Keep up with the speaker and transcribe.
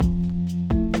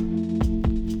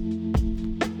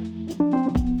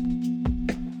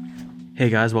Hey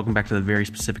guys, welcome back to the Very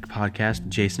Specific Podcast,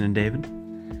 Jason and David.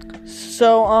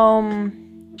 So,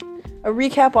 a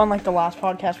recap on the last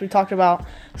podcast. We talked about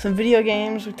some video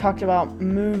games. We talked about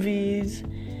movies.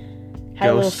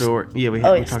 Ghost story. Yeah, we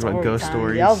talked about ghost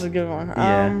stories. Yeah, that was a good one.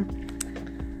 Yeah.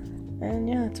 And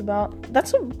yeah,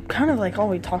 that's kind of all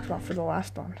we talked about for the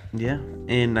last one. Yeah,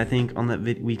 and I think on that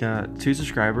we got 2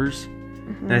 subscribers,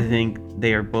 and I think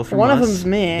they are both from one us. One of them's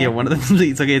me. Yeah, one of them.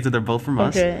 It's okay, so they're both from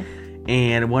us. Okay.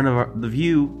 And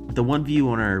the one view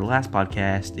on our last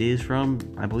podcast is from,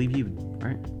 I believe, you,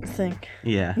 right? I think.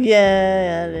 Yeah.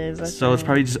 Yeah, it is. So it's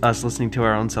probably just us listening to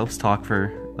our own selves talk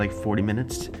for 40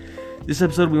 minutes. This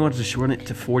episode, we wanted to shorten it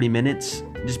to 40 minutes,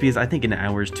 just because I think an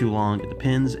hour is too long. It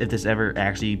depends if this ever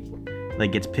actually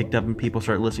gets picked up and people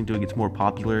start listening to it, gets more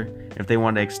popular. If they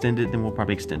want to extend it, then we'll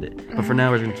probably extend it. But for now,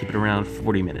 we're going to keep it around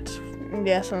 40 minutes.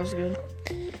 Yeah, sounds good.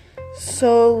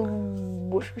 So,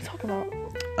 what should we talk about?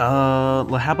 How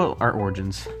about our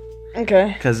origins?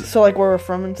 Okay. So where we're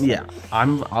from and stuff? Yeah, I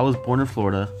was born in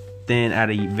Florida. Then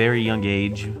at a very young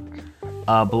age,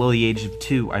 below the age of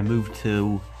 2, I moved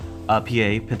to PA,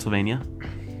 Pennsylvania,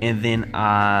 and then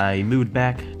I moved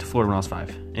back to Florida when I was 5,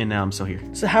 and now I'm still here.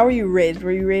 So how were you raised?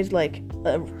 Were you raised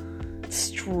a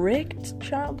strict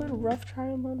childhood, rough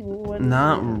childhood?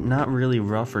 Not really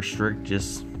rough or strict,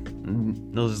 just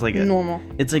it was normal.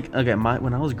 It's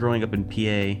when I was growing up in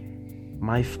PA,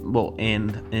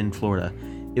 and in Florida,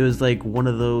 it was one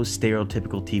of those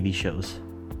stereotypical TV shows,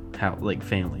 how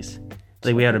families,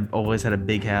 we always had a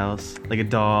big house, a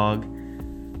dog,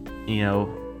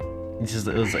 it's just,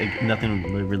 it was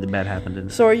nothing really bad happened in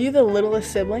it. So are you the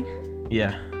littlest sibling?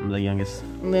 Yeah, I'm the youngest.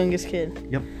 I'm the youngest kid.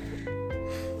 Yep.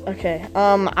 Okay.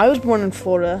 I was born in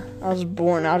Florida. I'll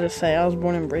just say I was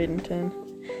born in Bradenton.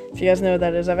 If you guys know what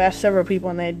that is, I've asked several people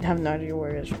and they have no idea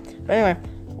where it is. But anyway,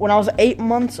 when I was 8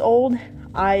 months old,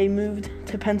 I moved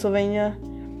to Pennsylvania,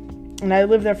 and I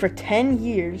lived there for 10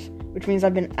 years, which means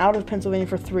I've been out of Pennsylvania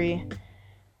for 3.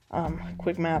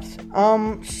 Quick maths.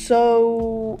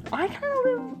 So I kind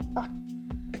of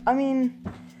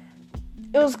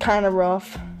it was kind of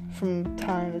rough from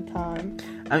time to time.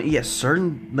 Yeah,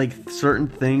 certain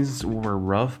things were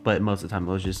rough, but most of the time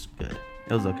it was just good.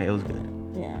 It was okay. It was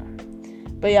good. Yeah.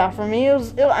 But yeah, for me, it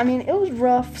was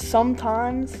rough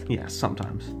sometimes. Yeah,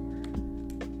 sometimes.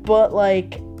 But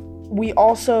we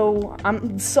also,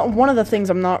 one of the things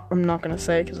I'm not gonna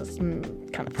say because it's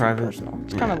kind of private, personal.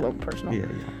 It's kind of a little personal. Yeah.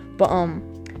 But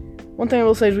one thing I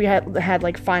will say is we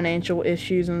had financial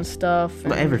issues and stuff.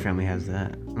 But every family has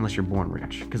that, unless you're born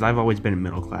rich. Because I've always been in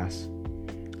middle class.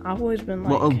 I've always been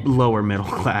lower middle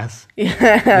class.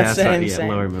 Yeah, same.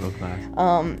 Lower middle class.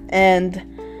 And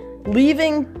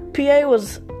leaving PA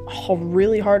was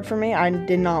really hard for me. I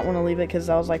did not want to leave it because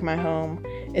that was my home.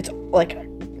 It's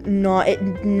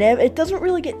it doesn't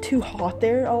really get too hot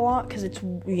there a lot because it's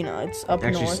it's up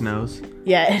north. Actually snows.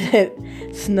 Yeah,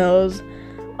 it snows.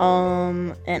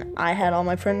 And I had all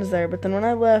my friends there, but then when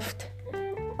I left,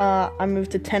 I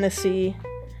moved to Tennessee.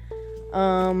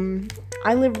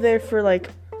 I lived there for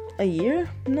a year.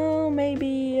 No,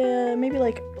 maybe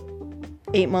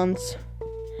 8 months.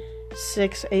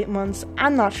 6-8 months.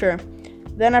 I'm not sure.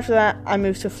 Then after that, I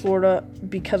moved to Florida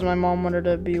because my mom wanted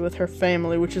to be with her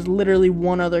family, which is literally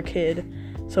one other kid.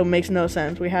 So it makes no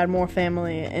sense. We had more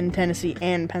family in Tennessee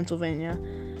and Pennsylvania.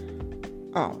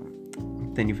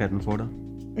 Then you've had in Florida?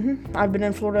 Mm-hmm. I've been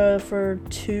in Florida for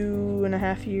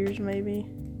 2.5 years, maybe.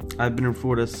 I've been in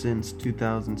Florida since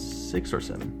 2006 or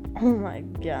 7. Oh my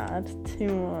god, that's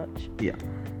too much. Yeah.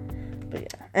 But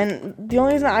yeah, and the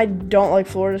only reason I don't like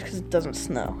Florida is because it doesn't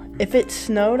snow. If it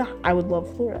snowed, I would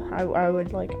love Florida. I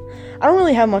would I don't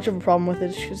really have much of a problem with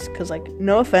it just because,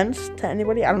 no offense to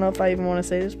anybody. I don't know if I even want to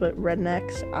say this, but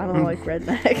rednecks. I don't like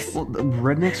rednecks. Well, the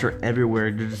rednecks are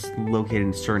everywhere. They're just located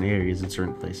in certain areas in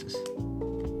certain places.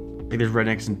 There's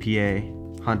rednecks in PA,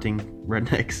 hunting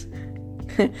rednecks.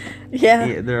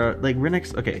 Yeah. There are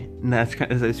rednecks. Okay, that's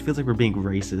it feels like we're being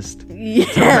racist.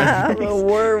 Yeah, but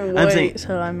we're white.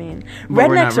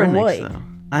 Rednecks are white. Though.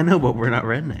 I know, but we're not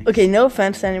rednecks. Okay, no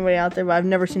offense to anybody out there, but I've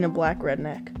never seen a black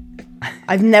redneck.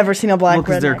 I've never seen a black redneck.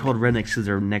 Because they're called rednecks because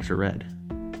their necks are red.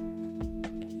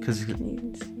 Because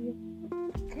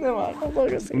no, I'm not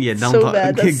gonna say. Yeah, don't so talk.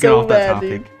 Bad. That's get so off bad, that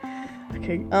topic. Dude.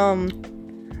 Okay.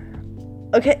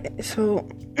 Okay, so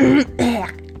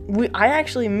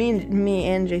me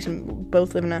and Jason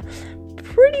both live in a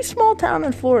pretty small town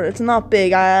in Florida. It's not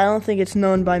big. I don't think it's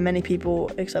known by many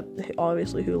people except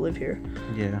obviously who live here.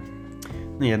 Yeah,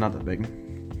 not that big.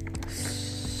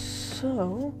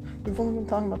 So we've only been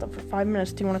talking about that for 5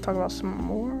 minutes. Do you want to talk about some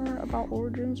more about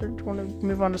origins, or do you want to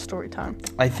move on to story time?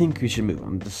 I think we should move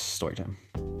on to story time.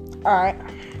 All right.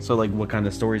 So, like, what kind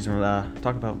of stories do you want to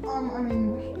talk about? I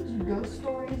mean, we can do ghost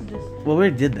stories. Just Well, we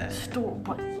already did that.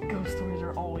 but ghost stories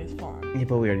are always fun. Yeah,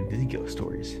 but we already did ghost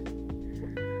stories.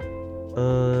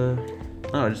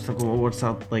 Just talk about what's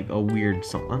up, like a weird,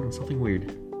 something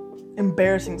weird.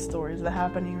 Embarrassing stories that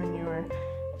happened when you were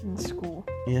in school.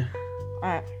 Yeah. All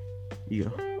right. You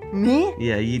go. Me?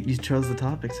 Yeah, you chose the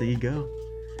topic, so you go.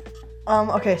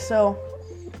 Okay, so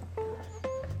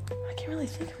I can't really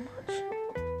think of much.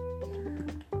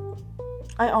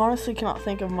 I honestly cannot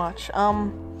think of much.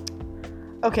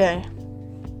 Okay.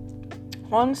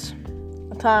 Once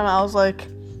a time I was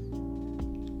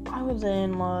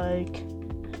in like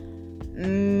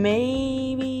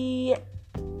maybe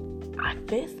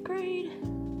 5th grade.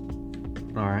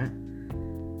 All right.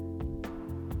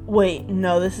 Wait,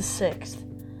 no, this is 6th.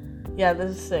 Yeah,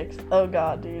 this is 6th. Oh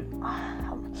god, dude.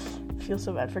 I feel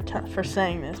so bad for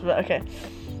saying this, but okay.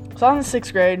 So I'm in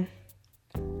 6th grade,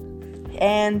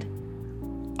 and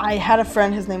I had a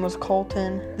friend. His name was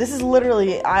Colton. This is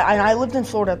literally I lived in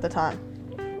Florida at the time.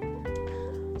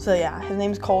 So yeah, his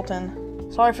name's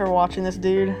Colton. Sorry for watching this,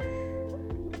 dude.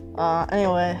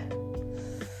 Anyway,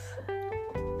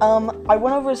 I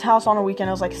went over his house on a weekend.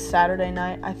 It was like Saturday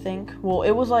night, I think. Well,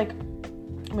 it was like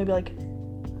maybe like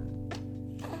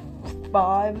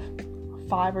 5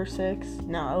 or 6.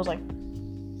 No, it was like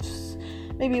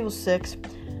maybe it was 6.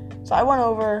 So I went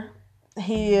over.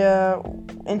 He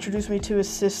introduced me to his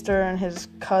sister and his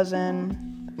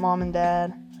cousin, mom and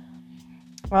dad.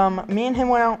 Me and him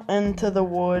went out into the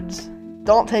woods.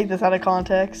 Don't take this out of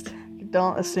context.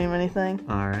 Don't assume anything.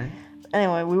 All right.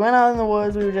 Anyway, we went out in the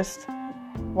woods. We were just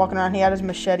walking around. He had his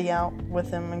machete out with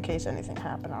him in case anything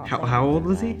happened. How old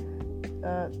was he?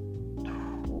 11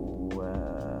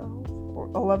 or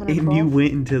 12. And you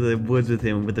went into the woods with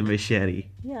him with a machete.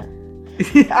 Yeah.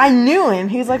 I knew him.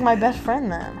 He was like my best friend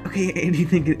then. Okay,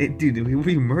 anything, dude,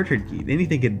 we murdered you.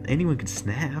 Anyone could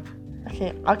snap.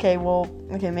 Okay,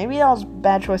 maybe that was a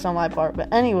bad choice on my part,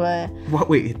 but anyway. What,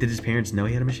 wait, did his parents know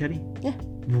he had a machete? Yeah.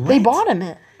 What? They bought him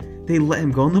it. They let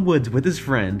him go in the woods with his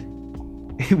friend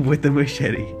with the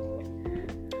machete.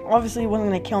 Obviously, he wasn't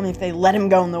going to kill me if they let him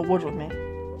go in the woods with me.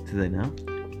 Do they know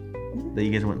that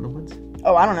you guys went in the woods?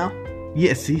 Oh, I don't know.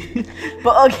 Yeah, see?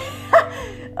 But, okay.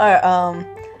 Alright,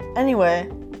 anyway,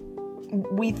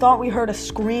 we thought we heard a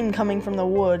scream coming from the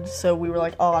woods, so we were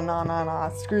like, oh,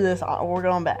 no, screw this, we're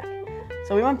going back.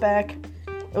 So we went back.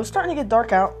 It was starting to get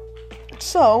dark out.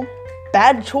 So,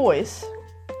 bad choice.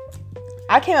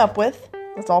 I came up with,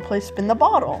 let's all play spin the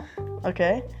bottle.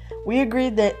 Okay? We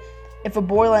agreed that if a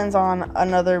boy lands on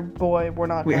another boy, we're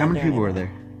not. Wait, how many people anymore. were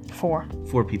there? 4.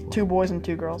 4 people. 2 boys and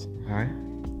 2 girls. Alright.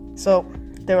 So,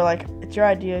 they were like, it's your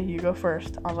idea, you go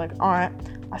first. I was like, alright.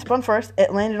 I spun first.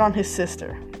 It landed on his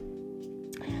sister.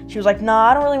 She was like,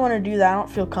 nah, I don't really want to do that. I don't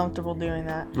feel comfortable doing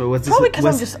that. Wait, was this, probably because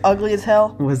I'm just ugly as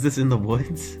hell. Was this in the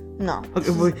woods? No. Okay,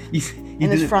 well, you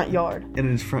In his front yard. In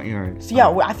his front yard. So yeah,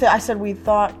 I said we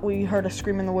thought we heard a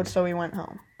scream in the woods, so we went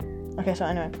home. Okay, so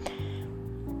anyway.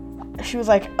 She was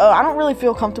like, oh, I don't really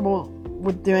feel comfortable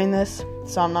with doing this,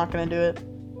 so I'm not going to do it.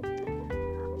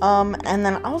 And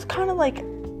then I was kind of like,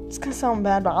 it's going to sound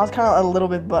bad, but I was kind of a little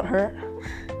bit butthurt.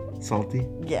 Salty?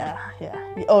 Yeah.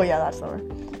 Oh, yeah, that's the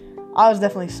word. I was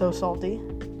definitely so salty.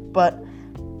 But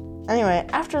anyway,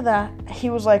 after that, he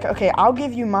was like, okay, I'll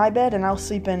give you my bed and I'll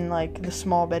sleep in, like, the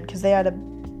small bed. Because they had a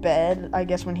bed, I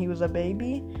guess, when he was a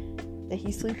baby that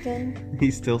he slept in.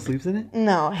 He still sleeps in it?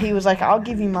 No, he was like, I'll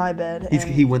give you my bed.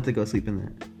 He went to go sleep in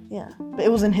that? Yeah, but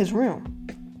it was in his room.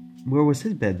 Where was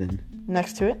his bed then?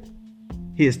 Next to it.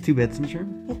 He has 2 beds in his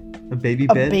room? Yeah. A baby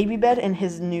bed? A baby bed and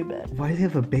his new bed. Why does he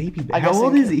have a baby bed? I How guess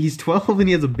old is he? He's 12 and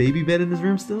he has a baby bed in his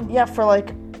room still? Yeah, for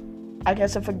like, I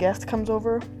guess if a guest comes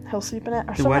over, he'll sleep in it.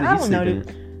 Or So why something. did he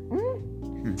sleep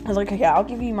in it? I was like, okay, I'll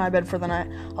give you my bed for the night.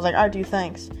 I was like, alright, dude,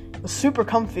 thanks. It was super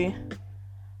comfy.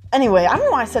 Anyway, I don't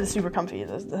know why I said it's super comfy. It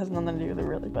has nothing to do with it,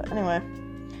 really. But anyway,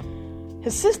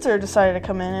 his sister decided to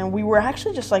come in, and we were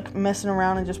actually just, like, messing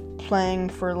around and just playing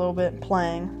for a little bit.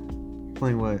 Playing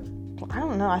what? I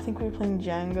don't know. I think we were playing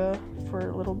Jenga for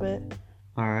a little bit.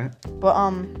 Alright. But,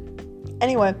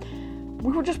 anyway,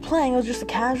 we were just playing. It was just a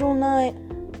casual night.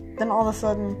 Then all of a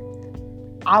sudden,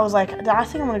 I was like, I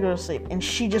think I'm going to go to sleep. And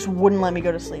she just wouldn't let me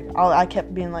go to sleep. I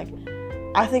kept being like,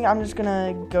 I think I'm just going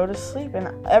to go to sleep.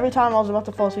 And every time I was about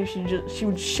to fall asleep, she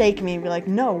would shake me and be like,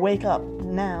 no, wake up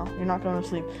now. You're not going to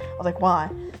sleep. I was like, why?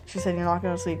 She said, you're not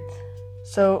going to sleep.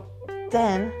 So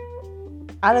then,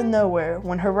 out of nowhere,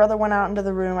 when her brother went out into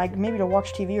the room, like maybe to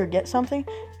watch TV or get something,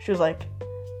 she was like,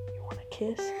 you want to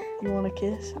kiss? You want to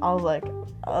kiss? I was like,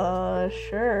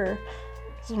 sure.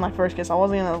 This was my first kiss. I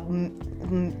wasn't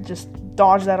going to just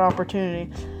dodge that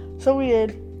opportunity. So we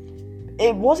did.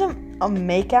 It wasn't a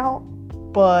makeout,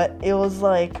 but it was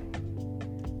like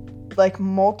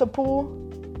multiple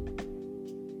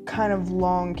kind of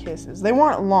long kisses. They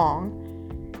weren't long.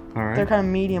 All right. They're kind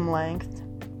of medium length.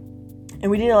 And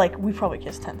we did it we probably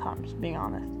kissed 10 times, being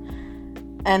honest.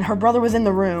 And her brother was in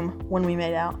the room when we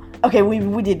made out. Okay, we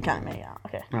did kind of make out.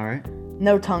 Okay. All right.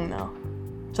 No tongue, though.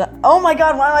 So, oh my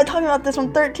god, why am I talking about this?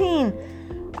 I'm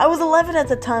 13. I was 11 at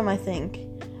the time, I think.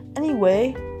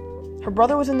 Anyway, her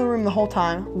brother was in the room the whole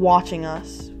time, watching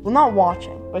us. Well, not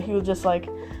watching, but he was just like,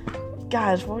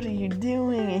 guys, what are you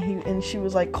doing? And she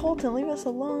was like, Colton, leave us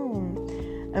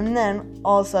alone. And then,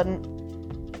 all of a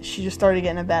sudden, she just started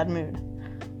getting a bad mood.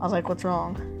 I was like, what's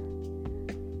wrong?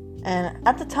 And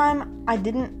at the time, I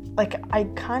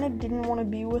kind of didn't want to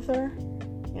be with her.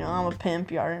 You know, I'm a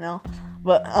pimp, you already know.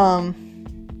 But,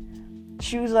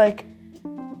 she was like,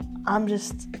 I'm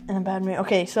just in a bad mood.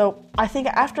 Okay, so I think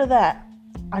after that,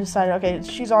 I decided, okay,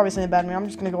 she's obviously in a bad mood. I'm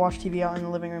just going to go watch TV out in the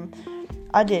living room.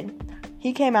 I did.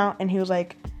 He came out and he was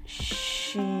like,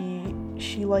 she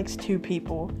likes two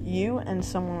people. You and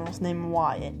someone else named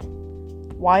Wyatt.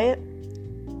 Wyatt,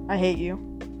 I hate you.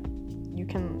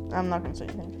 I'm not going to say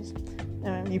anything because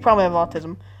anyway, you probably have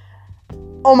autism.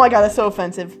 Oh my god, that's so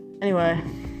offensive. Anyway.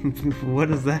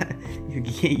 What is that? You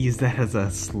can't use that as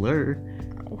a slur.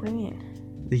 What do you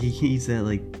mean? You can't use that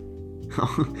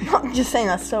I'm just saying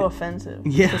that's so offensive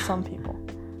to some people.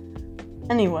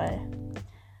 Anyway.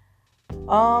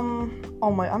 Oh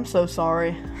my, I'm so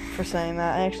sorry for saying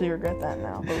that. I actually regret that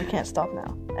now, but we can't stop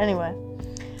now. Anyway.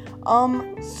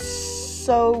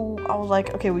 So I was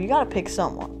like, okay, well, you gotta pick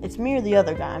someone. It's me or the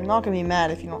other guy. I'm not gonna be mad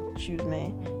if you don't choose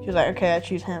me. She was like, okay, I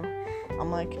choose him.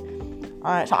 I'm like,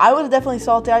 alright. So I was definitely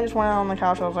salty. I just went out on the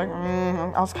couch. I was like,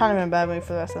 I was kind of in a bad mood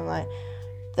for the rest of the night.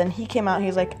 Then he came out. He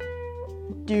was like,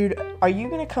 dude, are you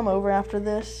gonna come over after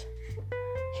this?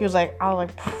 I was like, I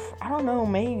don't know,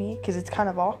 maybe, because it's kind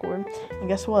of awkward. And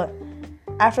guess what?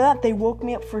 After that, they woke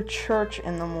me up for church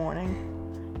in the morning.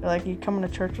 They're like, you coming to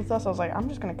church with us? I was like, I'm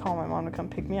just going to call my mom to come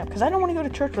pick me up. Because I don't want to go to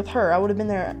church with her. I would have been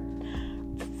there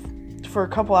for a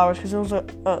couple hours because it was,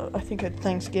 I think, a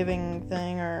Thanksgiving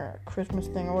thing or a Christmas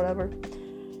thing or whatever.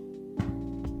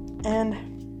 And,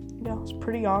 yeah, it was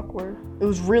pretty awkward. It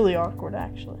was really awkward,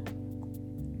 actually.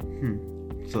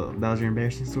 So, that was your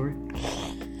embarrassing story?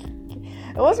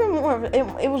 It wasn't more,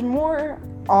 it was more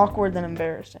awkward than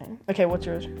embarrassing. Okay, what's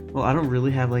yours? Well, I don't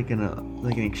really have an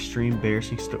extreme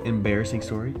embarrassing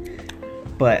story,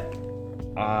 but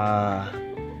I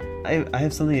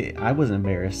have something. I wasn't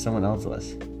embarrassed. Someone else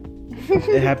was.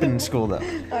 It happened in school though.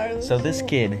 Right, so this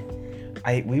kid,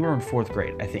 we were in 4th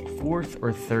grade. I think 4th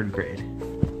or 3rd grade.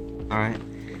 All right,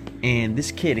 and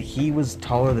this kid, he was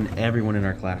taller than everyone in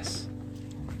our class.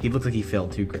 He looked like he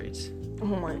failed 2 grades. Oh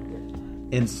my god.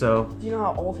 And so... Do you know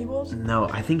how old he was? No,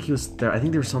 I think he was... I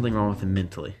think there was something wrong with him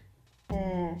mentally.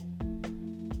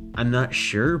 I'm not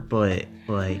sure, but,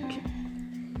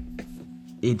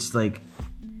 it's like...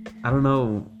 I don't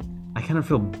know... I kind of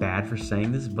feel bad for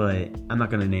saying this, but I'm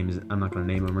not gonna name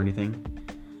him or anything.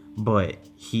 But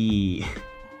he...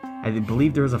 I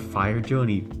believe there was a fire drill and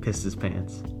he pissed his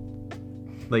pants.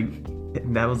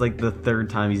 That was, the 3rd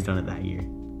time he's done it that year.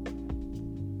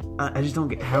 I just don't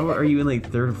get... How are you in,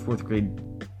 3rd or 4th grade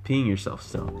peeing yourself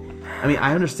still? I mean,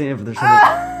 I understand if there's something...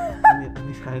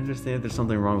 I understand if there's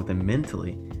something wrong with him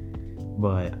mentally.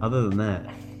 But other than that,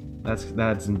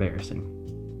 that's embarrassing.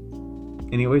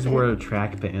 And he always wore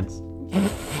track pants.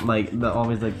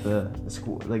 The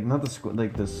school... not the school...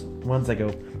 this ones that go...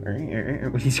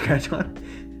 When you scratch on.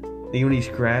 When you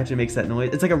scratch, it makes that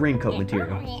noise. It's like a raincoat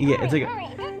material. Yeah, it's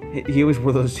like... He always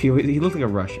wore those... He looked like a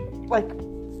Russian.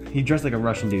 He dressed like a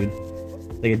Russian dude,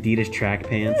 Adidas track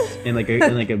pants and a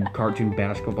cartoon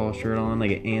basketball shirt on,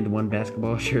 an and one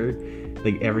basketball shirt,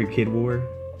 every kid wore.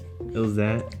 It was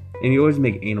that, and he always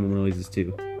make animal noises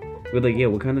too. We're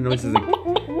what kind of noises?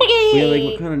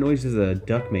 What kind of noise does a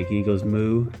duck make? And he goes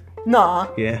moo. Nah.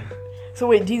 Yeah. So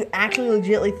wait, do you actually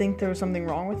legitimately think there was something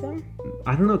wrong with him?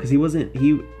 I don't know, cause he wasn't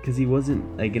in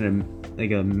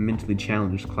a mentally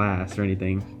challenged class or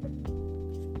anything.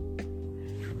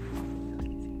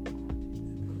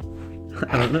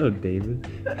 I don't know, David.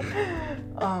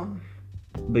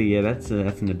 But yeah, that's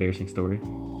an embarrassing story.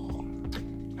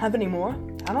 Have any more?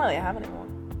 I don't really have any more.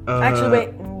 Actually, wait.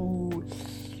 Ooh.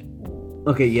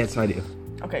 Okay, yes, I do.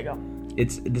 Okay, go.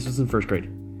 This was in 1st grade,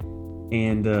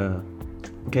 and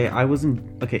I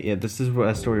wasn't. Okay, yeah, this is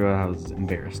a story where I was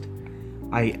embarrassed.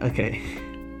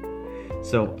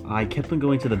 So I kept on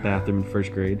going to the bathroom in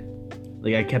 1st grade.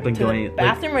 I kept on going. To the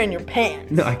bathroom or in your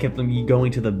pants? No, I kept on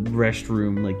going to the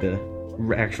restroom,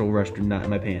 actual restroom, not in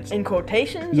my pants. In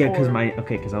quotations? Yeah, because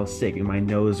I was sick and my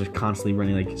nose was constantly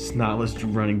running, like snot was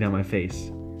running down my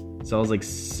face. So I was like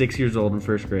 6 years old in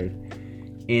first grade,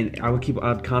 and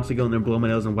I'd constantly go in there and blow my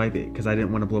nose and wipe it because I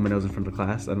didn't want to blow my nose in front of the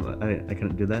class. I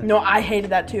couldn't do that. No, I hated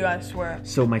that too. I swear.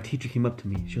 So my teacher came up to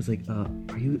me. She was like,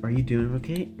 "Are you doing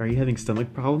okay? Are you having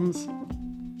stomach problems?"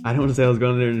 I don't want to say I was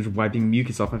going in there and just wiping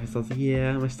mucus off my face. I was like,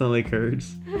 "Yeah, my stomach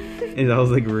hurts," and I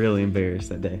was like really embarrassed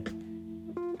that day.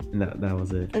 And that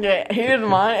was it. Okay, here's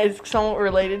mine. It's somewhat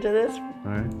related to this.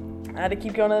 All right. I had to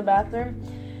keep going to the bathroom,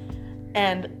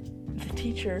 and the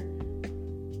teacher,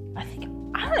 I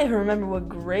don't even remember what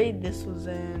grade this was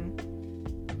in,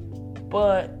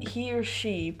 but he or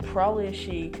she, probably a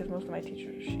she, because most of my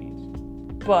teachers are she's,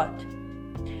 but,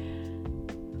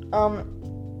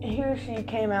 he or she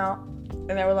came out,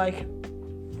 and they were like,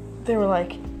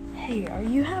 hey, are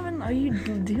you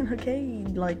doing okay?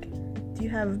 Like, do you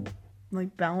have,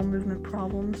 like, bowel movement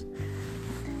problems?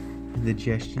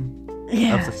 Indigestion?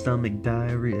 Yeah. Upset stomach,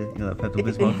 diarrhea. You know that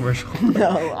Pepto-Bismol commercial?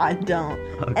 No, I don't.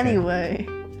 Okay. Anyway,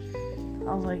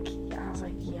 I was like,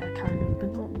 yeah, kind of,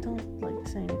 but don't like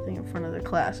say anything in front of the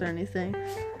class or anything.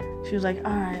 She was like,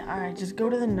 all right, just go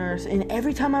to the nurse. And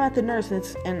every time I'm at the nurse,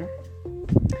 it's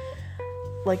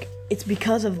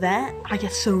because of that, I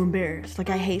get so embarrassed. Like,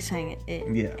 I hate saying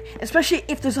it. Yeah. Especially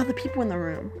if there's other people in the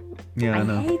room. Yeah, I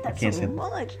know. I hate that so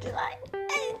much.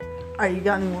 Alright, you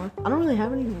got any more? I don't really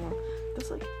have any more.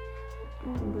 That's like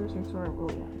an embarrassing story. Oh,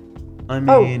 yeah. I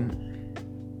mean,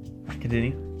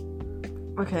 continue.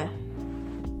 Okay.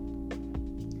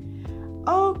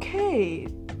 Okay.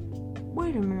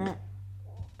 Wait a minute.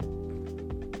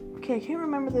 Okay, I can't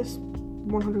remember this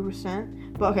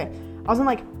 100%. But okay, I was in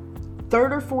like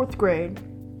 3rd or 4th grade.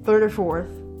 3rd or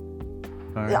 4th.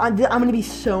 All right. I'm gonna be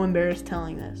so embarrassed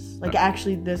telling this. Like,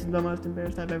 actually, this is the most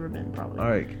embarrassed I've ever been, probably. All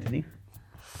right, continue.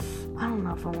 I don't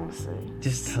know if I want to say.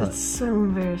 Just tell It's so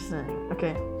embarrassing.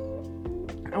 Okay.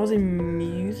 I was in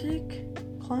music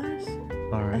class,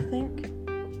 All right. I think.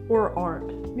 Or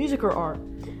art. Music or art.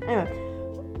 Anyway,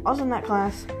 I was in that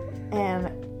class, and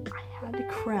I had to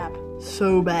crap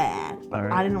so bad. All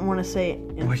right. I didn't want to say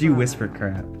it. Why'd you whisper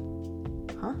crap?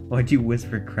 Huh? Why'd you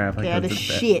whisper crap? Like Yeah, it the was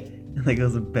shit. Like it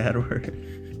was a bad word.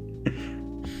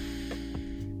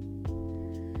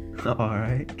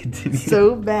 Alright, continue.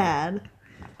 So bad.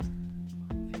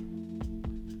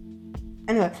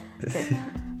 Anyway. Okay.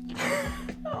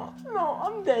 Oh, no,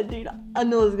 I'm dead, dude. I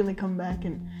know it's gonna come back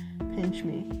and pinch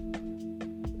me.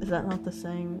 Is that not the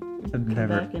saying? I've Come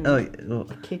never. back and Well,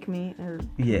 kick me or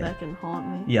Yeah. come back and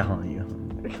haunt me? yeah, haunt you.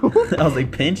 I was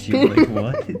like, pinch you. Like,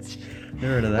 what? Never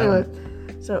heard of that Anyway,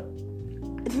 one. so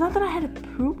it's not that I had to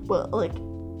poop, but like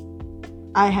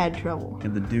I had trouble.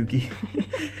 And the dookie.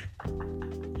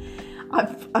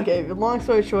 Okay, long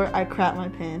story short, I crapped my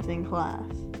pants in class.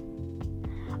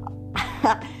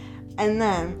 And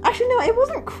then, actually no, it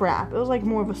wasn't crap. It was like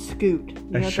more of a scoot. You know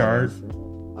what that shart? is?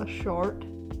 A shart?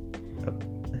 Oh.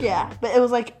 Yeah, but it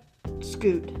was like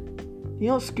scoot. You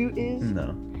know what scoot is?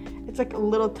 No. It's like a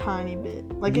little tiny bit.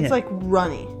 Like, Yeah. it's like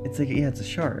runny. It's like, yeah, it's a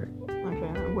shart.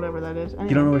 Okay, whatever that is. Anyway.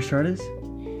 You don't know what a shart is?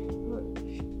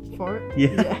 Fart?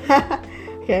 Yeah.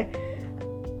 Okay.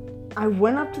 I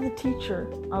went up to the teacher.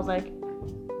 I was like,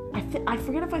 I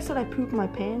forget if I said I pooped my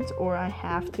pants or I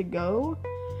have to go.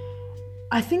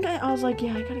 I think I was like,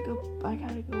 yeah, I gotta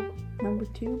go number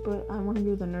 2, but I want to go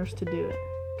to the nurse to do it.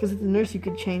 Because at the nurse, you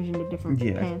could change into different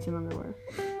pants and underwear.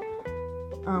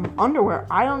 Underwear,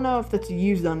 I don't know if that's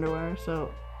used underwear,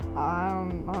 so I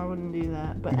wouldn't do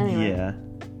that. But anyway. Yeah.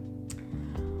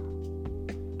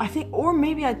 I think, or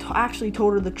maybe I actually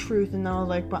told her the truth, and I was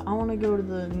like, but I want to go to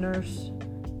the nurse.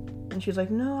 And she was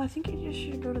like, no, I think you just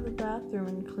should go to the bathroom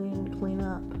and clean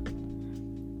up.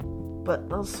 But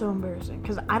that was so embarrassing,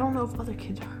 because I don't know if other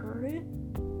kids heard it,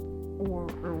 or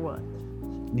what.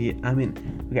 Yeah, I mean,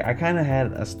 okay, I kind of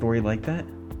had a story like that.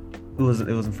 It was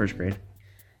in first grade,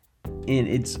 and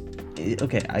I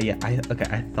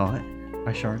thought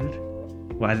I sharted.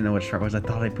 Well, I didn't know what shart was. I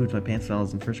thought I pooped my pants when I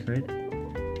was in first grade,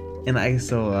 and I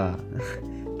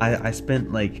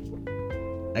spent like,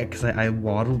 because I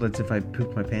waddled as if I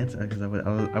pooped my pants because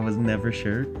I was never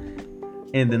sure,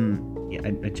 and then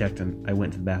I checked and I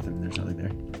went to the bathroom and there's nothing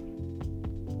there.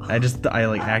 I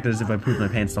acted as if I pooped my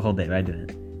pants the whole day, but I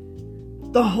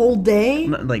didn't. The whole day?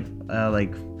 Not, like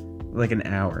an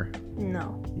hour.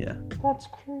 No. Yeah. That's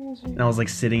crazy. And I was like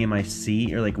sitting in my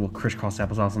seat or like crisscross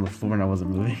applesauce on the floor and I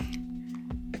wasn't moving.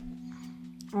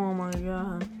 Oh my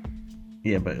god.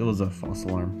 Yeah, but it was a false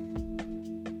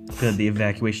alarm. Because the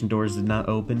evacuation doors did not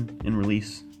open and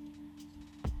release.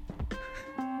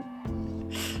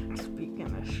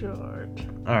 Speaking of short.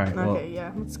 Alright, well, Okay, yeah.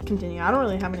 let's continue. I don't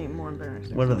really have any more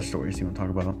embarrassing. What other stories do you want to talk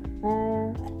about?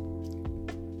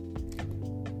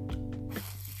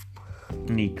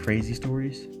 Any crazy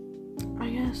stories? I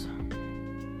guess.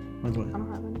 What? I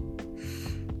don't have any.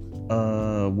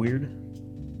 Weird?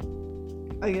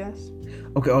 I guess.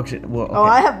 Okay, actually, well, okay. Oh,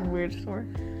 I have a weird story.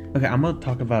 Okay, I'm gonna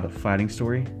talk about a fighting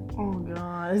story. Oh,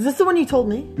 God. Is this the one you told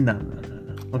me? No.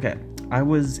 Okay, I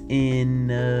was in,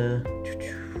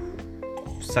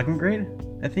 second grade,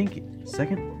 I think.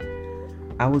 Second?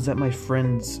 I was at my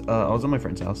friend's,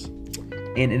 house.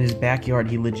 And in his backyard,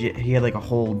 he had like a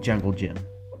whole jungle gym.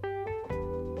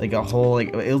 Like a whole,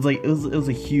 like, it was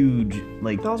a huge,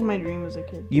 like. That was my dream as a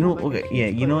kid. You know, okay, yeah,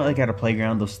 you know, like at a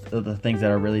playground, the things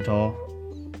that are really tall.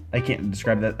 I can't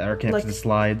describe that. Or connected Like- to the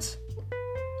slides.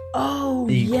 Oh,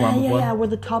 yeah. Where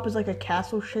the top is like a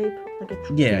castle shape, like a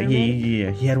Yeah.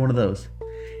 pyramid. He had one of those,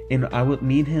 and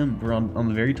me and him were on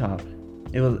the very top.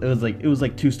 It was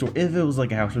like 2 stories. If it was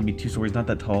like a house, it would be 2 stories, not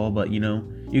that tall, but you know,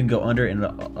 you can go under and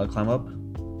climb up.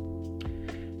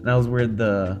 And I was where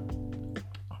the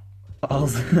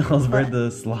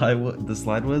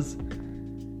slide was.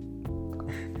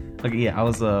 Okay, yeah, I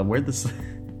was where the.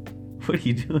 What are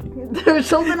you doing? There was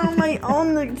something on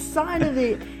the side of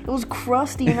it. It was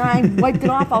crusty, and I wiped it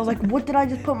off. I was like, "What did I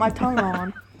just put my tongue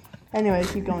on?" Anyway,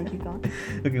 keep going.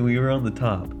 Okay, we were on the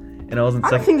top, and I was in I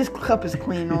don't second. think this cup is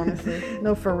clean, honestly.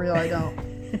 No, for real, I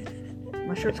don't.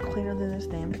 My shirt's cleaner than this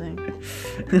damn thing.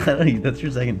 That's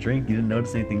your second drink. You didn't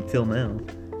notice anything till now.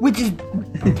 Which is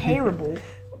terrible.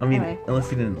 I mean, Anyway. unless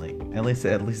you didn't like. At least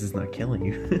it's not killing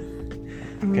you.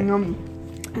 Okay.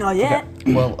 Not yet.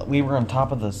 Okay. Well, we were on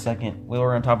top of the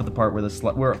part where the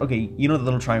slide. Okay, you know the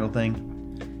little triangle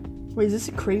thing. Wait, is this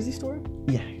a crazy story?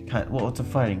 Yeah, kind of, well, it's a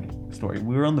fighting story.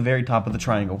 We were on the very top of the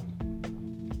triangle.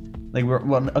 Like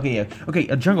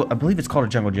a jungle. I believe it's called a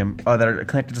jungle gym. That are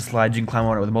connected to slides. You can climb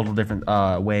on it with multiple different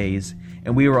ways.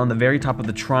 And we were on the very top of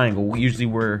the triangle, usually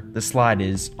where the slide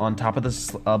is, on top of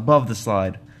above the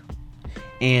slide.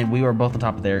 And we were both on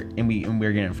top of there, and we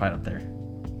were getting in a fight up there.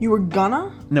 You were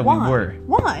gonna? No, Why? we were.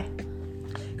 Why?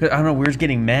 Cause I don't know. We were just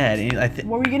getting mad, and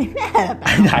What were you getting mad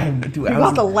about? You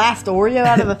got the last Oreo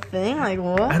out of the thing? Like,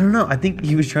 what? I don't know. I think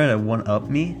he was trying to one up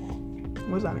me.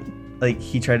 What does that mean? Like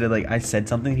he tried to I said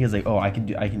something. He was like, "Oh, I can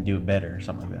do it better," or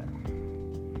something like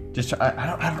that.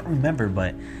 I don't remember,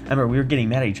 but I remember we were getting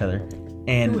mad at each other.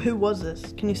 And Who was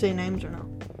this? Can you say names or no?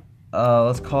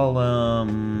 let's call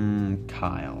him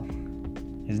Kyle.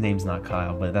 His name's not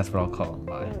Kyle, but that's what I'll call him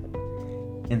by.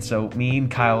 And so me and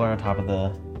Kyle are on top of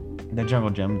the jungle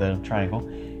gym, the triangle,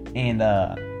 and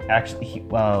actually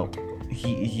I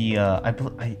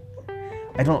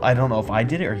don't know if I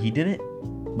did it or he did it,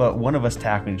 but one of us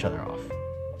tackled each other off,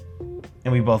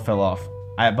 and we both fell off.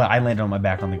 But I landed on my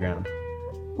back on the ground.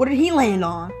 What did he land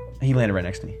on? He landed right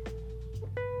next to me.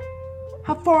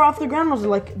 How far off the ground was it?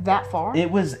 Like that far?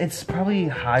 It's probably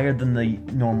higher than the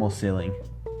normal ceiling.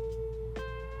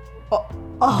 Oh.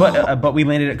 But we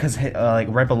landed it because like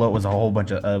right below it was a whole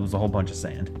bunch of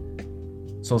sand.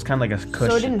 So it's kind of like a cushion.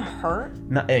 So it didn't hurt?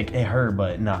 No, it hurt,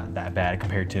 but not that bad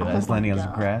compared to us landing on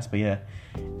the grass. But yeah,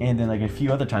 and then like a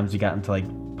few other times we got into like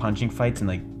punching fights and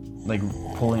like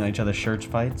pulling on each other's shirts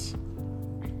fights.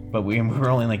 But we were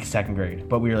only in like second grade,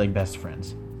 but we were like best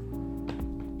friends.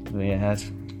 But yeah,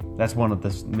 that's one of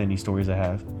the many stories I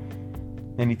have.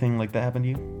 Anything like that happen to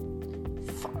you?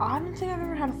 I don't think I've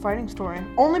ever had a fighting story.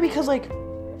 Only because like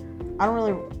I don't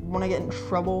really want to get in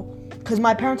trouble. Because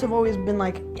my parents have always been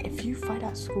like, if you fight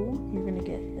at school, you're gonna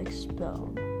get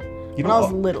expelled. When I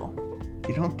was little.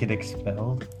 You don't get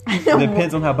expelled. It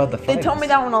depends on how bad the fight is. They told me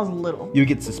that when I was little. You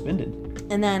get suspended.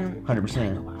 And then 100%.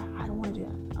 I don't want to do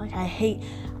that. Like I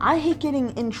hate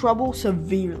getting in trouble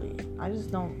severely. I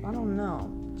don't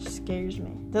know. It just scares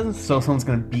me. So if someone's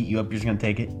gonna beat you up, you're just gonna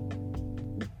take it?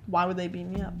 Why would they beat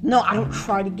me up? No, I don't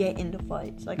try to get into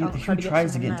fights. Like Who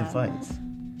tries to get into fights?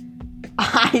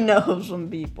 I know some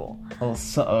people. Well,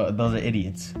 those are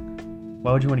idiots.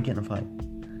 Why would you want to get in a fight?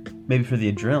 Maybe for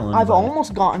the adrenaline. I've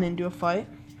almost gotten into a fight.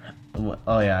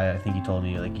 Oh yeah, I think you told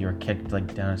me like you were kicked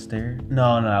like down a stair.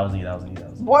 No, that wasn't you.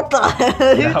 What the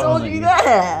hell? Who told you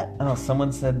that? I don't know.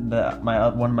 Someone said that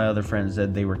one of my other friends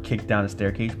said they were kicked down a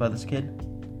staircase by this kid,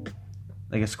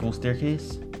 like a school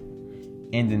staircase,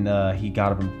 and then he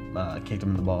got up and kicked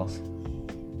him in the balls.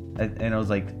 And I was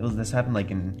like, this happened like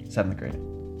in 7th grade.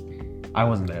 I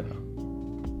wasn't there though.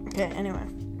 Okay. Anyway,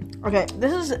 okay.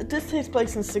 This takes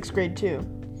place in 6th grade too.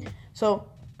 So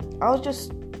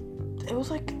it was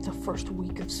like the first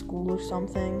week of school or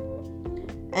something,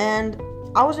 and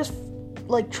I was just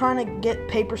like trying to get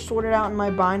papers sorted out in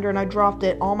my binder, and I dropped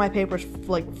it. All my papers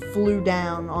like flew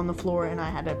down on the floor, and I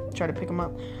had to try to pick them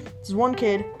up. This one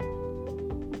kid.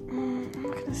 I'm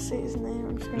not gonna say his name.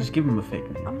 I'm Just give him a fake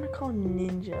name. I'm gonna call him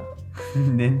Ninja.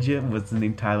 Ninja? What's the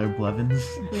name? Tyler Blevins?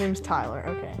 His name's Tyler.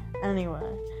 Okay. Anyway,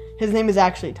 his name is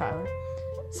actually Tyler.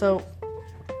 So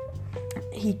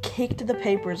he kicked the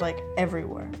papers like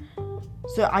everywhere.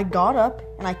 So I got up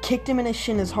and I kicked him in his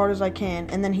shin as hard as I can,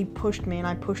 and then he pushed me and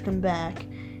I pushed him back.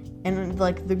 And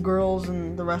like the girls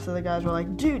and the rest of the guys were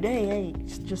like, "Dude, hey,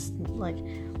 just like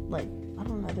I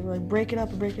don't know." They were like, break it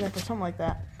up or something like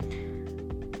that.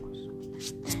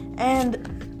 And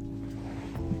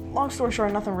long story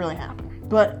short, nothing really happened.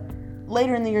 But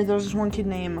later in the year, there was this one kid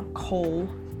named Cole.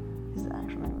 His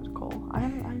actual name was Cole. I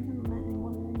never met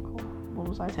anyone named Cole. Well,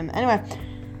 besides him. Anyway,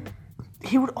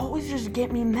 he would always just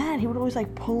get me mad. He would always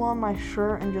like pull on my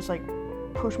shirt and just like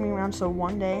push me around. So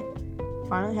one day,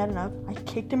 finally had enough. I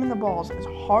kicked him in the balls as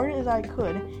hard as I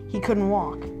could. He couldn't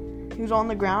walk. He was on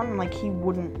the ground and like he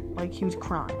was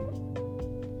crying.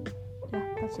 Yeah,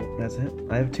 that's it. That's it?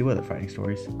 I have 2 other fighting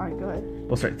stories. Alright, go ahead.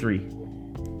 Well, sorry, 3.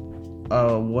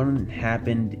 One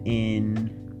happened in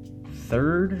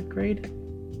 3rd grade?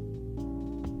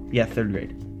 Yeah, 3rd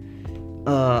grade.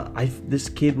 This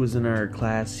kid was in our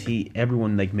class.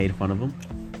 Everyone like made fun of him.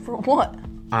 For what?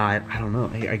 I don't know.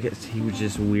 I guess he was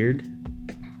just weird.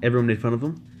 Everyone made fun of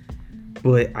him.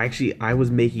 But actually, I was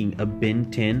making a Ben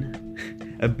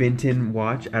 10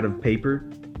 watch out of paper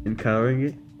and coloring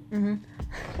it.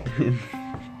 Mm-hmm.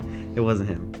 It wasn't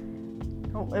him.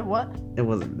 Oh, what? It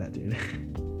wasn't that dude.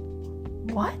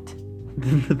 What?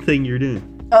 The thing you're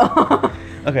doing. Oh.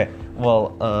 Okay.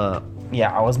 Well,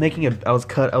 yeah, I was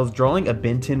drawing a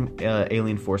Ben 10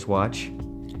 Alien Force watch.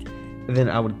 And then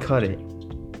I would cut it,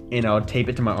 and I would tape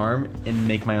it to my arm and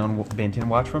make my own Ben 10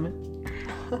 watch from it.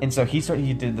 And so he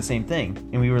did the same thing,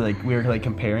 and we were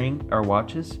comparing our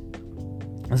watches.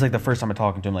 It was like the first time I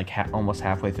talking to him, like almost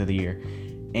halfway through the year.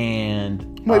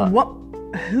 And wait, what?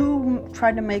 Who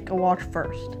tried to make a watch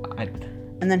first?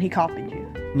 And then he copied you.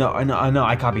 No, I know.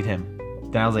 I copied him.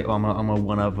 Then I was like, oh, I'm gonna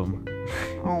one of them.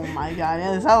 Oh my god!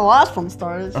 Yeah, that's how the last one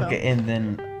started. So. Okay, and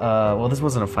then well, this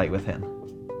wasn't a fight with him.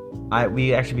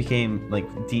 We actually became like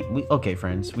deep.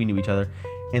 Friends. We knew each other.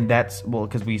 And that's, well,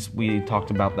 because we talked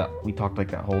about that. We talked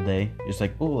like that whole day. Just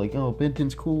like, Ben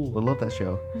 10's cool. I love that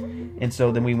show. Mm-hmm. And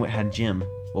so then we had gym,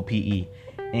 PE.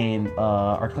 And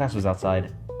our class was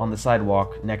outside on the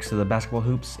sidewalk next to the basketball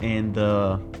hoops and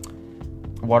the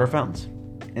water fountains.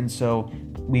 And so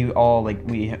we all,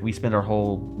 we spent our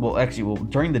whole,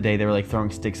 during the day, they were, throwing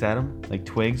sticks at him,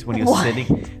 twigs, when he was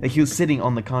sitting. He was sitting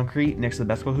on the concrete next to the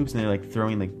basketball hoops, and they were,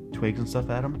 throwing, twigs and stuff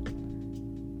at him.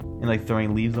 And,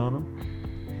 throwing leaves on him.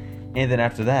 And then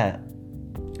after that,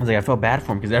 I felt bad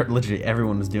for him because literally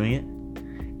everyone was doing it.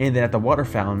 And then at the water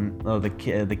fountain,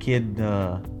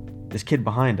 this kid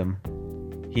behind him,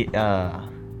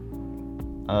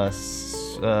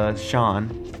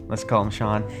 Sean, let's call him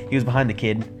Sean. He was behind the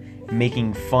kid,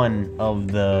 making fun of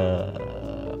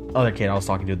the other kid I was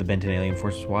talking to, the Ben 10 Alien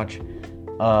Force watch.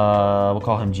 We'll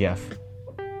call him Jeff.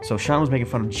 So Sean was making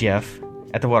fun of Jeff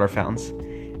at the water fountains,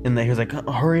 and then he was like,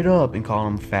 "Hurry it up," and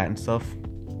calling him fat and stuff.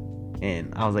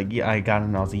 And I was like, yeah, I got him.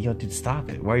 And I was like, yo, dude,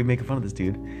 stop it. Why are you making fun of this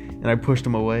dude? And I pushed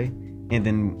him away. And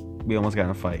then we almost got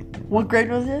in a fight. What grade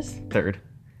was this? 3rd.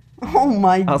 Oh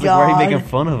my god. I was like, why are you making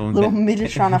fun of him? Little midget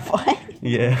trying to fight.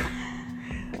 Yeah.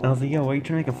 And I was like, yo, why are you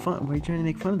trying to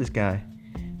make fun of this guy?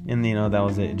 And, that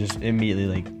was it. Just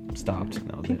immediately, stopped.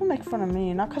 People make fun of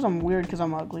me. Not because I'm weird, because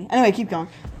I'm ugly. Anyway, keep going.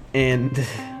 And,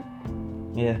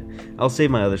 yeah. I'll save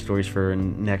my other stories for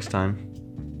next time.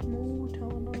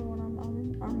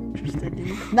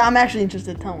 No, I'm actually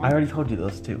interested. Tell me. I already told you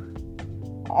those 2.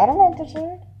 I don't know what to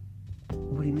say.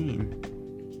 What do you mean?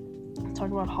 Let's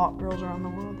talk about hot girls around the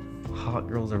world. Hot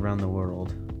girls around the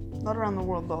world. Not around the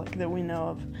world, but that we know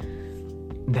of.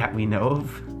 That we know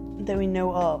of? That we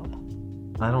know of.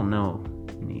 I don't know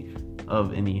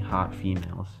any hot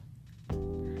females.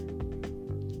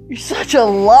 You're such a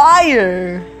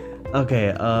liar.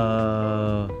 Okay,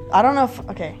 I don't know if...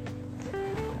 Okay.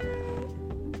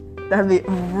 That'd be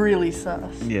really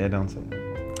sus. Yeah, don't say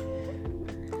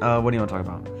that. What do you want to talk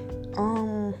about?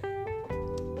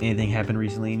 Anything happened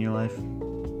recently in your life?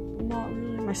 Not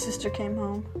really. My sister came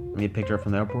home. You picked her up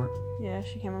from the airport? Yeah,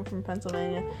 she came home from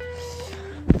Pennsylvania.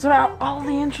 It's about all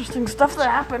the interesting stuff that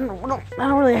happened. I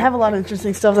don't really have a lot of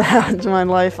interesting stuff that happened in my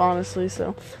life, honestly,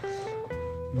 so...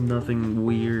 Nothing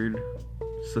weird,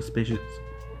 suspicious?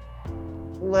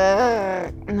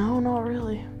 No, not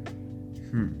really.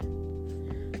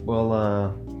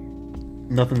 Well,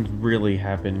 nothing's really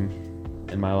happened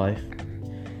in my life.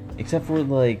 Except for,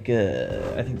 I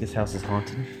think this house is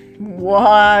haunted.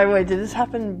 Why? Wait, did this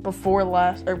happen before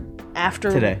last, or after?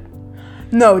 Today.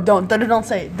 No, don't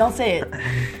say it. Don't say it.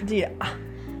 Dude,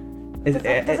 does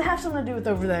it have something to do with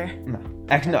over there? No.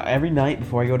 Actually, no. Every night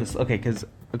before I go to because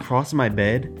across my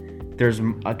bed,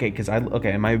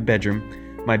 in my bedroom,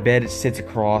 my bed sits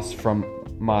across from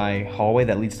my hallway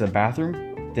that leads to the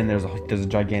bathroom. Then there's a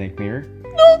gigantic mirror.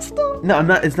 No, stop. No, I'm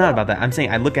not. It's not about that. I'm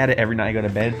saying I look at it every night I go to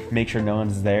bed, make sure no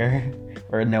one's there,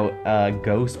 or no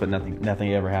ghosts, but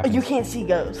nothing ever happens. You can't see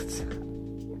ghosts.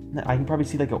 No, I can probably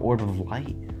see like an orb of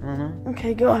light. I don't know.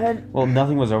 Okay, go ahead. Well,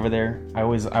 nothing was over there. I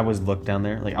always look down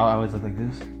there. Like I always look like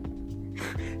this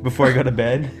before I go to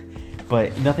bed.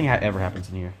 But nothing ever happens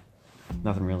in here.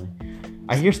 Nothing really.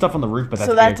 I hear stuff on the roof, but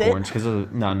that's acorns. Because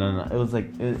no. It was like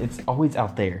it's always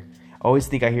out there. I always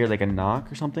think I hear like a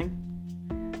knock or something.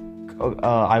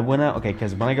 I went out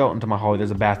because when I go out into my hallway,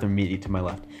 there's a bathroom immediately to my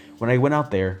left. When I went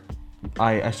out there,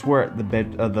 I swear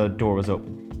the door was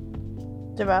open.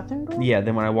 The bathroom door? Yeah.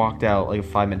 Then when I walked out, like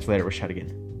 5 minutes later, it was shut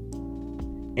again.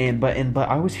 But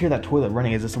I always hear that toilet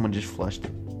running as if someone just flushed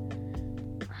it.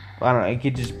 I don't know. It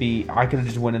could just be I could have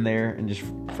just went in there and just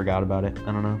forgot about it.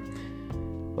 I don't know.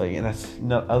 Like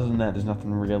other than that, there's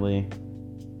nothing really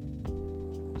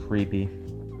creepy.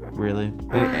 Really.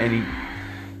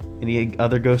 Any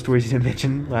other ghost stories you didn't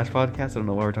mention last podcast? I don't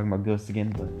know why we're talking about ghosts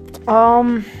again, but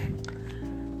I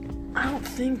don't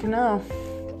think no.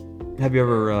 Have you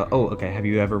ever? Have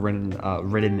you ever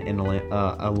ridden in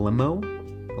a limo,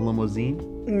 a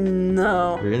limousine?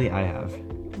 No. Really, I have.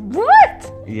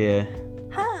 What? Yeah.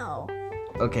 How?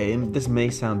 Okay, and this may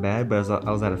sound bad, but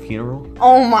I was at a funeral.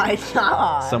 Oh my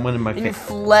god! Someone in my you're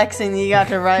flexing. You got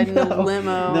to ride in a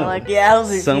limo. No. Like I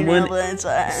was at funeral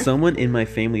inside. Someone in my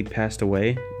family passed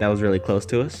away. That was really close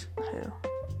to us. Who?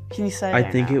 Can you say? I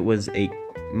think it was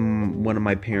one of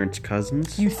my parents'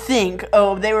 cousins. You think?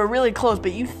 Oh, they were really close,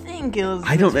 but you think it was?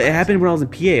 I don't. It happened when I was in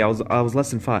PA. I was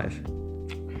less than 5.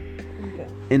 Okay.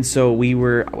 And so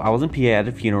I was in PA at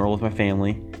a funeral with my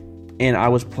family, and I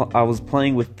was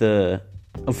playing with a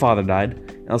father died,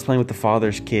 and I was playing with the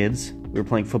father's kids. We were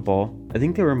playing football. I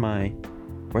think were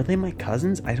they my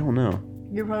cousins? I don't know.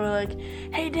 You're probably like,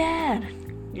 hey dad.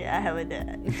 Yeah, I have a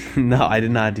dad. No, I did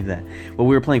not do that. Well,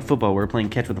 we were playing football. We were playing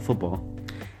catch with the football.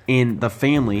 And the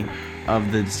family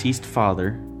of the deceased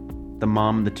father, the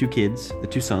mom, the 2 kids, the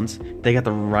 2 sons, they got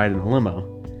to ride in a limo.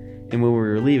 And when we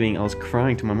were leaving, I was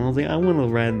crying to my mom. I was like, I want to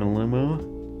ride in a limo.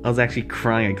 I was actually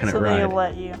crying. I couldn't ride. So they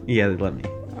let you? Yeah, they let me.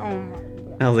 Oh my god.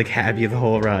 I was like happy the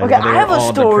whole ride. Okay, I have a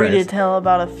story to tell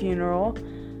about a funeral.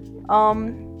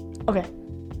 Okay.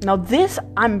 Now this,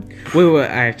 Wait, I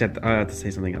actually have to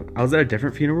say something else. I was at a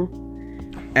different funeral.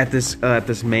 At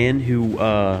this man who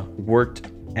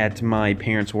worked at my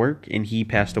parents' work, and he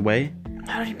passed away.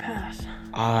 How did he pass?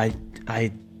 I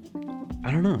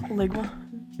don't know. Ligma?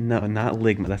 No, not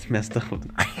ligma. That's messed up.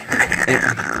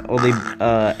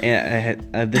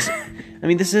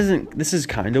 This is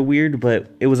kind of weird, but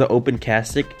it was an open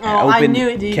casket. I knew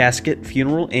it, dude. Casket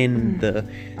funeral, and the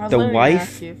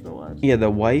wife. Yeah, the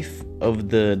wife of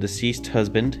the deceased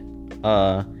husband.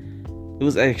 It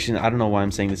was actually, I don't know why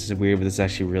I'm saying this is weird, but this is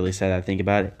actually really sad. I think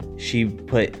about it. She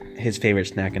put his favorite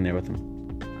snack in there with him.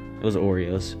 It was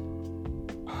Oreos.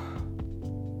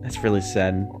 That's really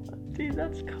sad. Dude,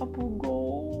 that's couple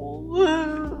goals.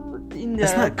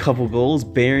 That's not couple goals.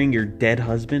 Burying your dead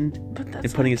husband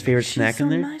and putting his favorite snack in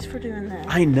there. Nice for doing that.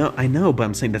 I know, but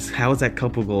I'm saying how is that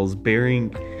couple goals?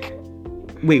 Burying.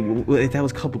 Wait, if that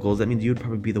was couple goals, that means you would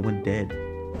probably be the one dead.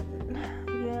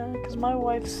 Yeah, because my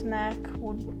wife's snack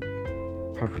would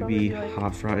probably be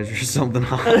hot fries or something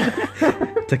hot.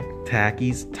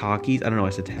 Takis. I don't know why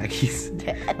I said Takis.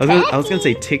 I was gonna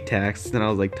say Tic Tacs, then I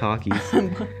was like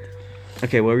Takis.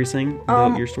 Okay, what were you saying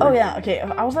about your story? Oh yeah, okay.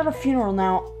 I was at a funeral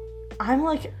now. I'm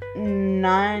like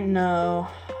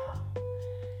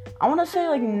I want to say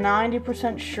like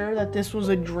 90% sure that this was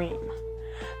a dream.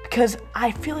 Because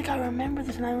I feel like I remember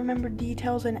this and I remember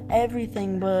details and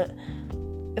everything, but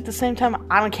at the same time,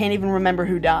 I can't even remember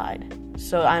who died.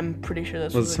 So I'm pretty sure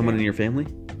this was it someone in your family?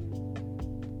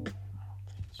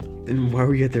 Then why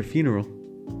were you at their funeral?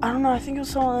 I don't know. I think it was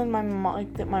someone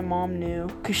that my mom knew.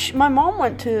 Cause my mom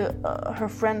went to her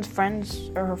friend's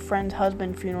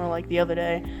husband funeral like the other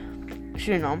day.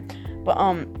 She didn't know, but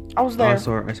I was there. I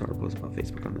saw her post about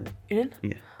Facebook on that. You did?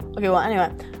 Yeah. Okay. Well,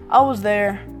 anyway, I was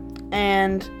there,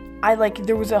 and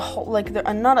there was a whole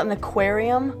not an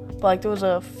aquarium, but there was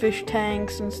a fish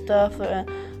tanks and stuff. There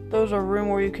was a room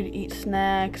where you could eat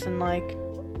snacks, and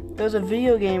there was a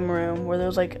video game room where there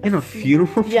was in a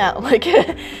funeral. Yeah,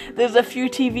 there's a few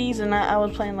TVs, and I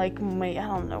was playing I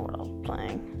don't know what I was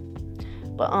playing,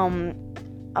 but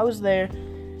I was there.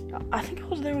 I think I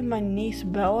was there with my niece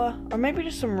Bella, or maybe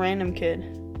just some random kid.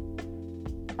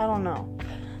 I don't know.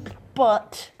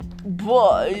 But,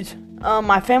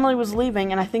 my family was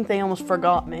leaving, and I think they almost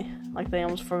forgot me. Like, they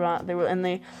almost forgot. While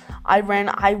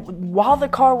the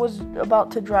car was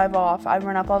about to drive off, I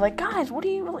ran up. I was like, guys, why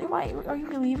are you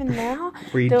leaving now?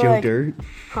 Were you Joe Dirt?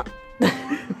 Huh?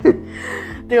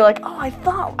 They were like, oh, I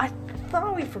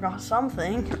thought we forgot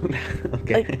something.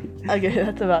 Okay. Okay,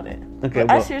 that's about it. Okay,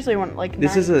 I seriously want, like,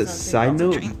 this is a side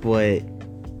note, but,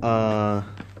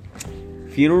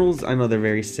 funerals, I know they're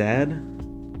very sad,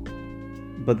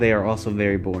 but they are also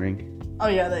very boring. Oh,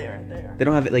 yeah, they are. They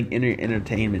don't have, like,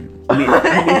 entertainment.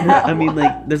 I mean,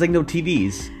 like, there's, like, no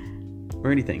TVs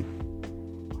or anything.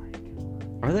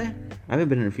 Are there? I haven't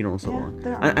been in a funeral in so long.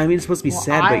 I mean, it's supposed to be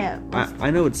sad, but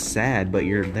I know it's sad, but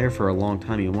you're there for a long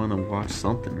time. You want to watch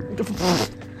something.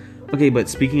 Okay, but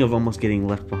speaking of almost getting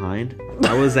left behind,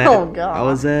 I was at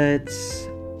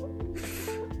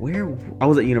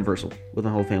Universal with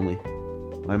my whole family.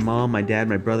 My mom, my dad,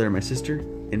 my brother, and my sister,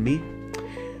 and me.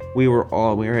 We were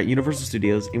at Universal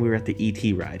Studios, and we were at the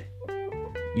E.T. ride.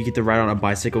 You get to ride on a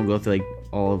bicycle and go through, like,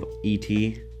 all of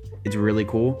E.T. It's really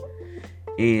cool.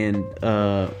 And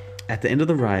at the end of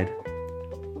the ride,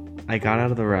 I got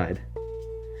out of the ride,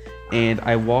 and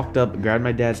I walked up, grabbed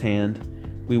my dad's hand.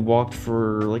 We walked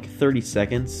for like 30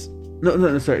 seconds.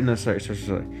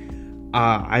 Sorry.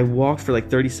 I walked for like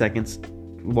 30 seconds,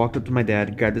 walked up to my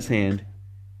dad, grabbed his hand.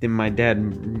 Then my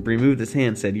dad removed his hand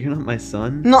and said, "You're not my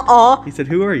son." Nuh-uh. He said,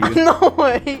 "Who are you?" No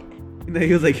way.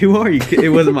 He was like, "Who are you?" It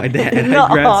wasn't my dad.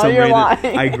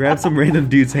 I grabbed some random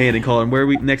dude's hand and called him, "Where are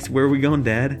we going,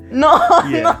 Dad?"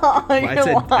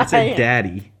 I said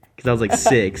Daddy, because I was like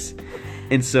 6.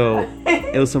 And so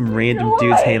it was some random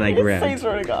dude's hand I grabbed.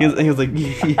 He was like,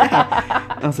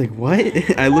 "Yeah." I was like, "What?"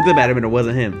 I looked up at him and it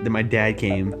wasn't him. Then my dad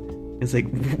came. It's like,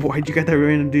 "Why'd you got that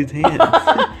random dude's hand?"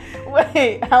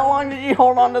 Wait, how long did you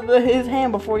hold on to his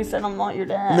hand before he said, "I'm not your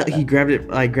dad"? No, he grabbed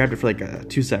it. I grabbed it for like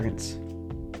 2 seconds.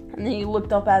 And then you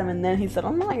looked up at him, and then he said,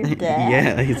 "I'm not your dad."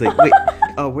 Yeah, he's like, "Wait,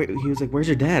 wait." He was like, "Where's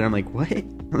your dad?" I'm like, "What?"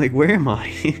 I'm like, "Where am I?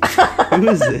 Who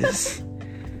is this?"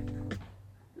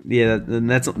 Yeah,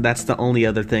 that's the only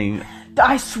other thing.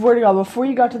 I swear to God, before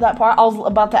you got to that part, I was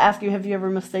about to ask you, have you ever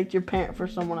mistaken your parent for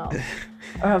someone else?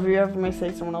 Or have you ever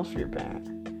mistaken someone else for your parent?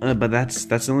 But that's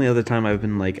the only other time I've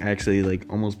been like actually like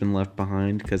almost been left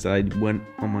behind because I went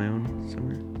on my own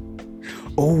somewhere.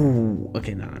 Oh,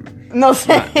 okay, no. No,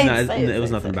 say it was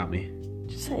nothing about me.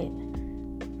 Just say it.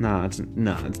 No, it's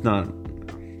not.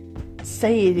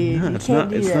 Say it, dude. No, it's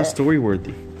not story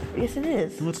worthy. Yes, it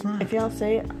is. No, it's not. If you don't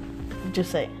say it, just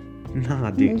say it.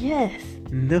 Nah, dude. Yes.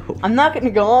 No. I'm not going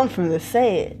to go on from this.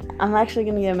 Say it. I'm actually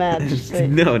going to get mad. Just say it.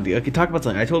 No, dude. Okay, talk about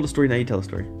something. I told a story, now you tell a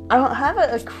story. I don't have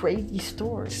a crazy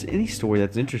story. Just any story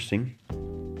that's interesting.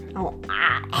 I don't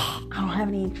have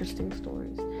any interesting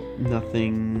stories.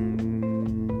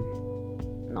 Nothing.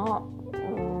 Not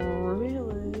really.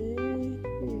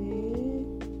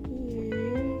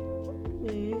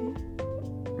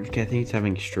 Okay, I think he's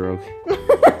having a stroke.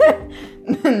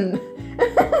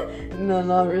 No,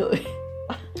 not really.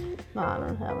 No, I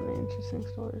don't have any interesting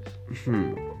stories.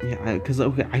 Yeah, because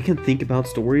I can think about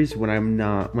stories when I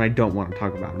don't want to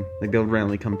talk about them. Like they'll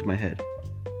randomly come to my head.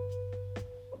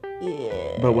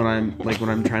 Yeah. But when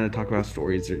I'm trying to talk about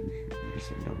stories, they're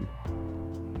just dumb.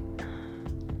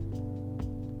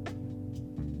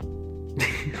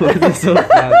 Why is it so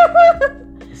bad?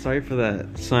 Sorry for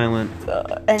that silent.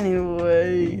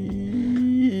 Anyway.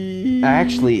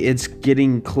 Actually, it's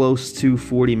getting close to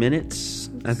 40 minutes.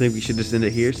 I think we should just end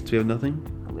it here since we have nothing.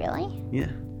 Really?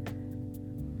 Yeah.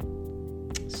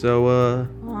 So,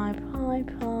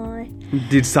 Pie.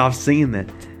 Dude, stop singing that.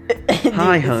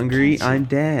 Hi, hungry, catchy. I'm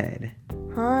Dad.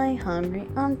 Hi, hungry,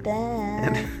 I'm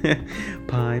Dad.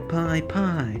 Pie.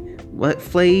 What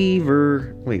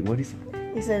flavor? Wait, what is it?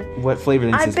 He said, What flavor?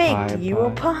 I baked you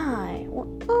a pie.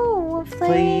 Oh, what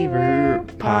flavor?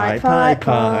 Pie.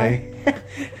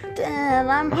 Dad,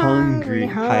 I'm hungry.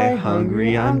 Hi,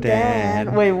 hungry, I'm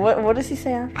Dad. Wait, what does he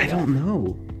say after I don't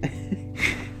know.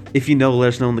 If you know, let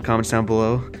us know in the comments down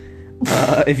below.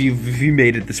 If you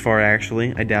made it this far,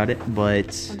 actually, I doubt it,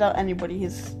 but I doubt anybody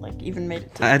has even made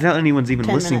it to I doubt anyone's even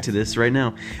 10 listening minutes. to this right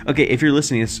now. Okay, if you're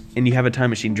listening to this and you have a time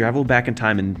machine, travel back in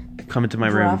time and come into my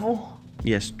room. Gravel?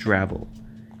 Yes, Dravel.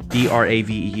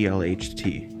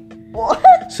 DRAVELHT.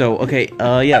 What? So, okay,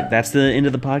 yeah, that's the end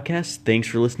of the podcast. Thanks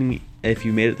for listening. If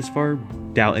you made it this far,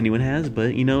 doubt anyone has,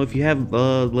 but if you have,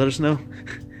 let us know.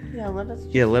 Yeah,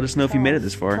 let us know if you made it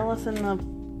this far. Tell us in the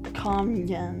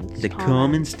comments. The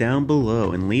comments down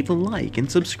below, and leave a like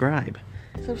and subscribe.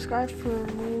 Subscribe for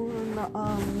more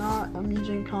not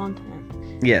amusing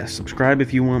content. Yeah, subscribe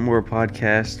if you want more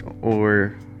podcasts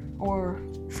or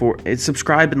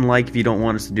subscribe and like if you don't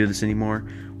want us to do this anymore,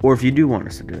 or if you do want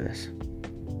us to do this.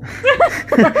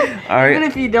 All right. Even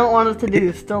if you don't want us to do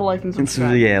this, still like and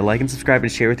subscribe. Yeah, like and subscribe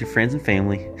and share with your friends and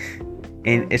family,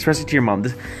 and especially to your mom.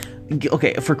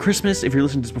 Okay, for Christmas, if you're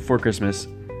listening to this before Christmas,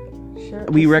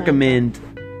 we recommend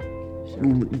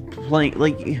playing,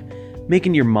 like,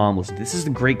 making your mom listen. This is a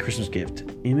great Christmas gift.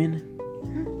 Amen.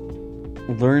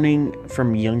 Learning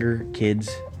from younger kids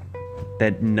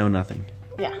that know nothing.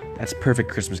 Yeah. That's a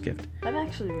perfect Christmas gift. That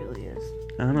actually really is.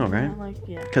 I don't know, right?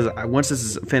 Because once this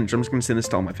is finished, I'm just going to send this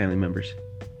to all my family members.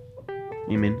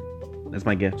 You mean? That's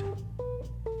my gift.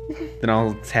 Then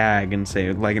I'll tag and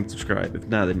say like and subscribe. If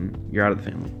not, then you're out of the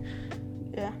family.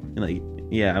 Yeah. And like,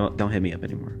 yeah, don't hit me up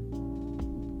anymore.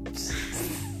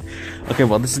 Okay,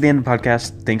 well, this is the end of the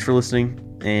podcast. Thanks for listening,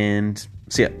 and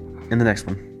see ya in the next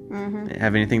one. Mm-hmm.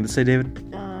 Have anything to say,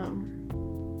 David?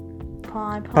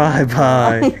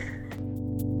 Bye.